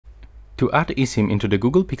To add eSIM into the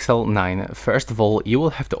Google Pixel 9, first of all, you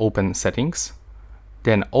will have to open Settings,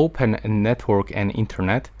 then open Network and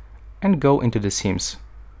Internet, and go into the SIMs.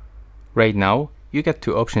 Right now, you get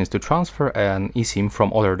two options to transfer an eSIM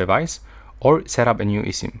from other device or set up a new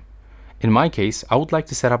eSIM. In my case, I would like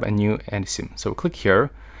to set up a new eSIM. So click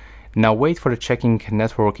here. Now wait for the checking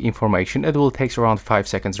network information. It will take around 5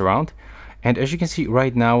 seconds around. And as you can see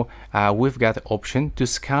right now, we've got the option to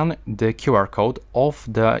scan the QR code of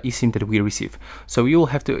the eSIM that we receive. So you will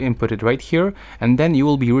have to input it right here, and then you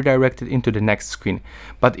will be redirected into the next screen.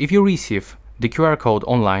 But if you receive the QR code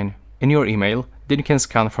online in your email, then you can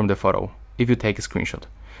scan from the photo if you take a screenshot.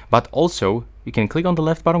 But also, you can click on the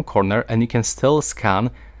left bottom corner and you can still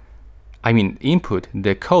input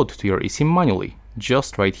the code to your eSIM manually,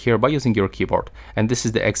 just right here by using your keyboard. And this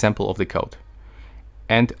is the example of the code.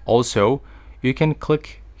 And also, you can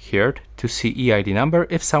click here to see eID number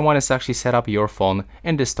if someone has actually set up your phone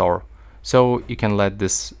in the store. So you can let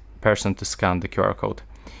this person to scan the QR code.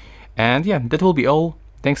 And yeah, that will be all.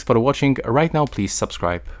 Thanks for watching. Right now, please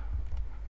subscribe.